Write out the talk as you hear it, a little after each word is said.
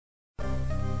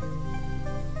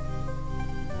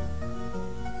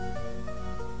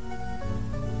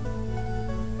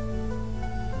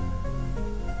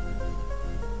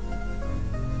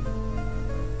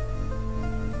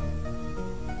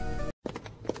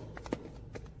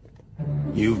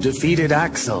You've defeated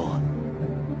Axel.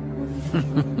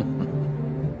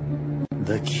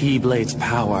 The Keyblade's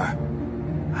power.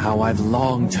 How I've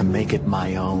longed to make it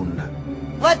my own.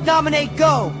 Let Nominate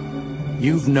go!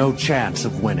 You've no chance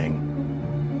of winning.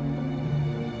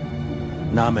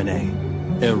 Nominate.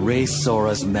 Erase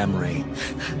Sora's memory.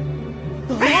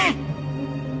 But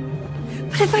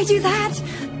if I do that...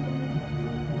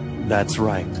 That's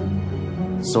right.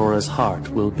 Sora's heart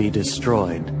will be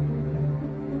destroyed.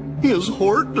 His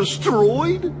heart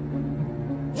destroyed?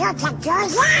 You can do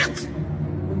that!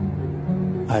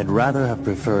 I'd rather have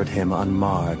preferred him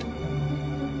unmarred.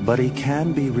 But he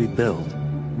can be rebuilt,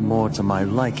 more to my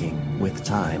liking, with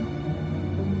time.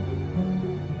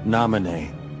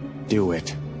 Nominate. Do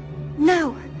it.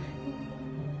 No.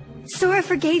 Sora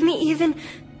forgave me even...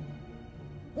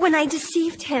 when I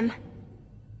deceived him.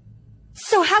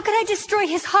 So how could I destroy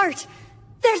his heart?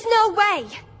 There's no way!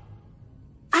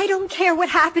 I don't care what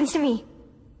happens to me.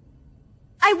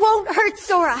 I won't hurt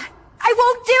Sora! I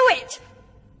won't do it!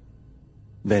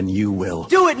 Then you will.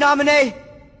 Do it, Nominate!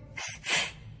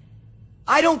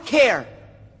 I don't care!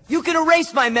 You can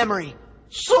erase my memory!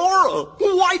 Sora,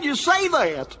 why'd you say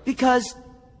that? Because...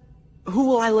 who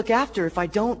will I look after if I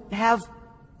don't have...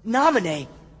 Nominate?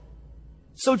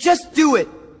 So just do it!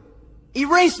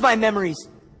 Erase my memories!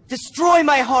 Destroy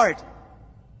my heart!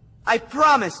 I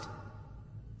promised!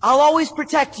 I'll always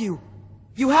protect you!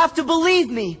 You have to believe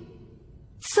me!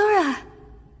 Sora!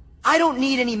 I don't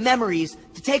need any memories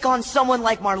to take on someone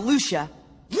like Marluxia.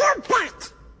 You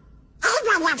bet!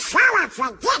 Even if Sora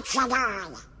forgets it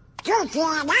all, Goofy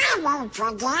and I won't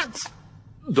forget.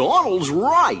 Donald's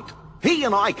right. He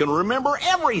and I can remember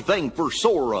everything for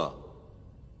Sora.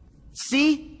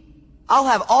 See? I'll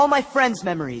have all my friends'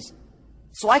 memories,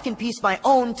 so I can piece my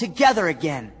own together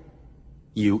again.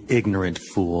 You ignorant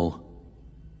fool.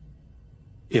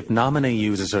 If Naminé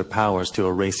uses her powers to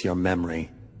erase your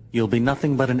memory, you'll be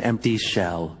nothing but an empty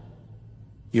shell.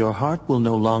 Your heart will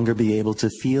no longer be able to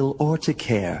feel or to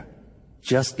care,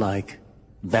 just like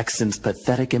Vexen's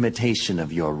pathetic imitation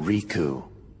of your Riku.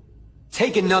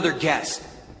 Take another guess.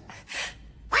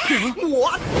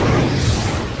 What?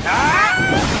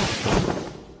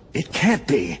 Ah! It can't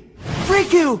be.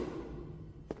 Riku!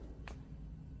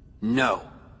 No.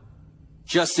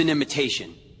 Just an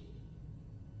imitation.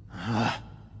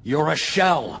 You're a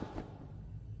shell.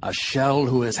 A shell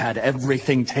who has had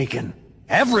everything taken.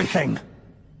 Everything!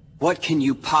 What can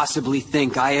you possibly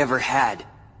think I ever had?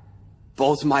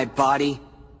 Both my body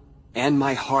and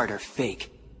my heart are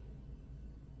fake.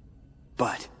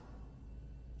 But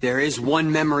there is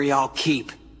one memory I'll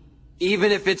keep,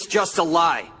 even if it's just a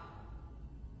lie.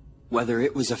 Whether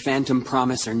it was a phantom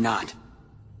promise or not,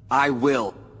 I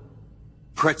will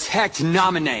protect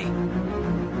Naminé.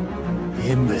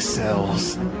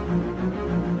 Imbeciles.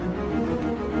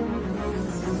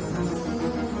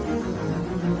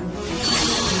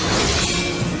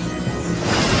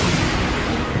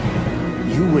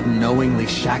 You would knowingly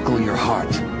shackle your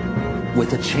heart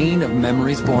with a chain of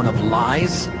memories born of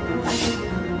lies?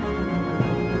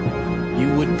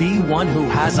 You would be one who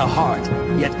has a heart,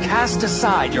 yet cast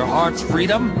aside your heart's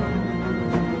freedom?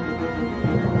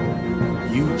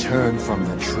 You turn from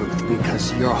the truth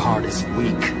because your heart is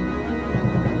weak.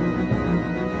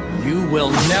 You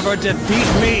will never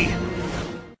defeat me!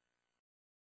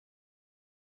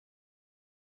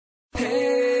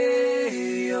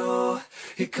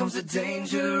 Here comes the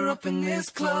danger up in this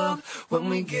club. When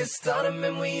we get started,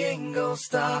 man, we ain't gon'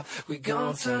 stop. We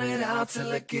gon' turn it out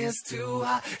till it gets too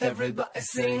hot. Everybody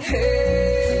sing,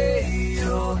 hey,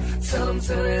 yo. Tell them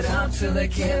turn it out till they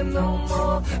can't no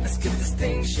more. Let's get this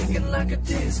thing shaking like a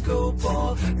disco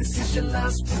ball. This is your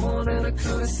last one and a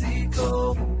courtesy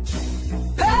call.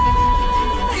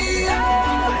 Hey, yo.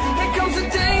 Here comes the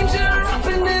danger up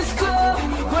in this club.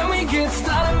 When we get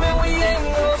started, man, we ain't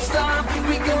gon' stop.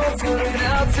 We gon' turn it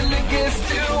out till it gets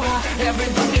too hot.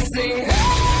 Everybody sing,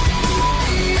 hey,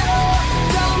 yo.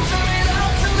 Tell them turn it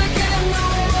out till they can't no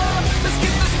more. Let's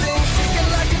get this thing shaking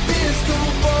like a disco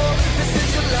ball. This is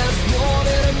your last one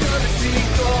and a courtesy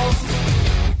call.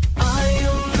 I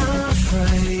am not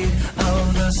afraid of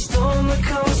the storm that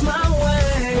comes my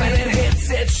way. When it hits,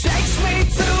 it shakes.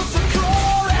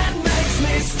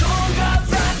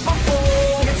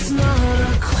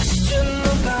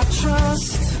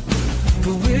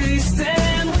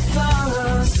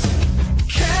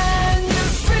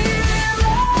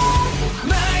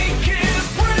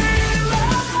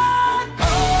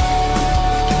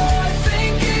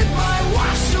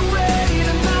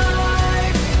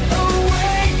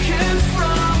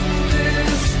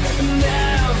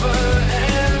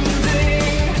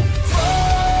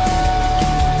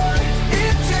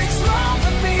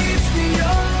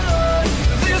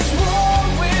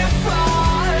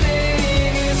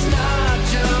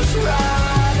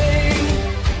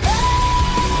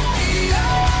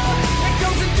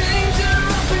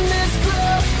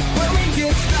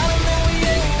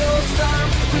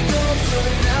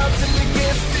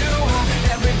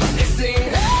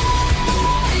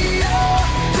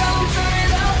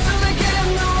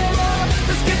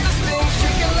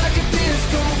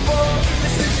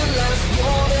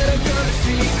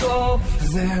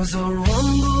 There's a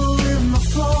rumble in the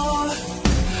floor,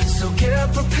 so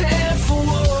get prepared for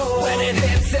war. When it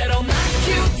hits, it'll knock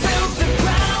you to the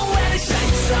ground. When it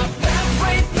shakes up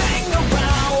everything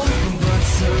around. But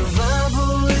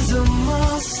survival is a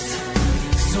must,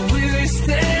 so will you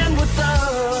stand with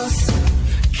us?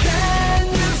 Can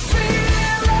you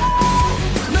feel it?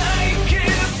 Make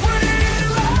it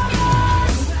real.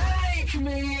 Make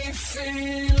me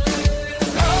feel it.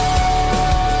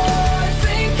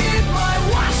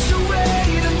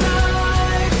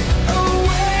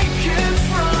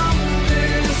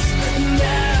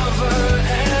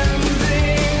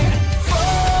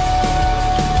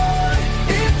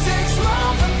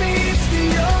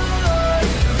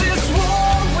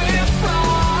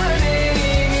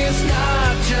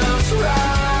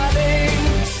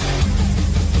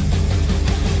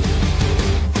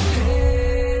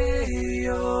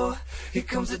 Here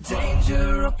comes the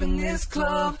danger up in this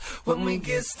club. When we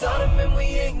get started, man, we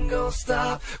ain't gon'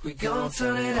 stop. We gon'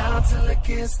 turn it out till it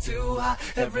gets too hot.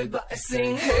 Everybody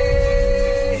sing,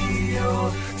 hey,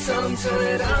 yo. Tell them turn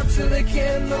it out till they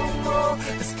can't no more.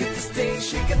 Let's get this thing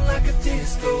shaking like a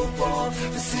disco ball.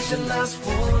 This is your last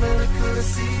one and a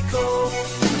courtesy call.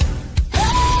 Hey,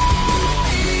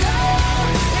 yo.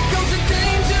 Here comes the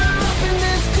danger up in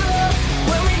this club.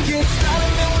 When we get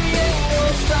started, man, we ain't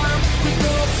gon' stop. We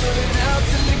gon' turn it out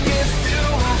till it gets too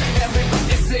hot.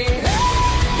 Everybody sing, hey,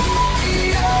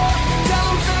 yo. Tell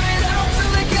them turn it out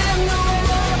till they can't no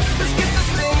more. Let's get this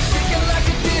thing shaking like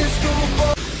a disco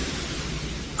ball.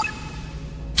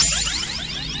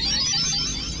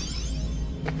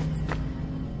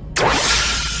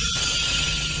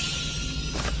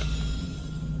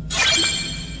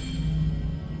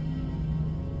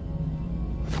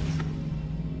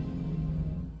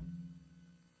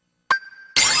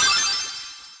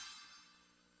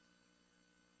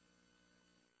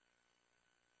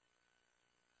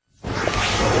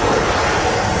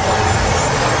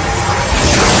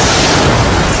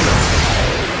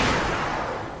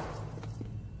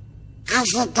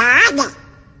 Is he dead?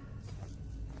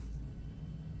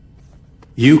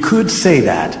 You could say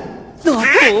that.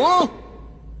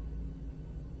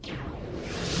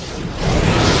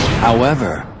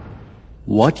 However,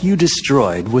 what you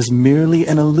destroyed was merely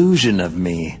an illusion of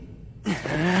me.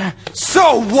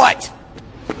 So what?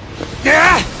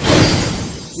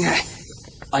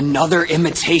 Another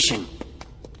imitation.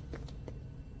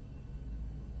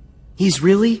 He's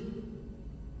really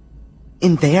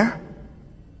in there?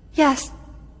 Yes.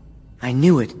 I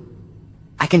knew it.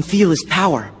 I can feel his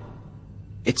power.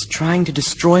 It's trying to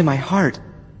destroy my heart.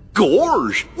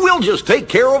 Gorge, we'll just take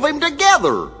care of him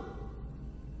together.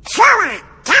 Sora,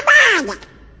 come on!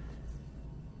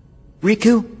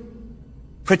 Riku,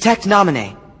 protect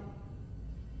Namine.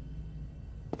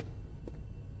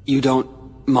 You don't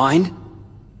mind?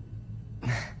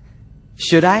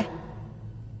 Should I?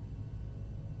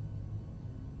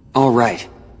 All right.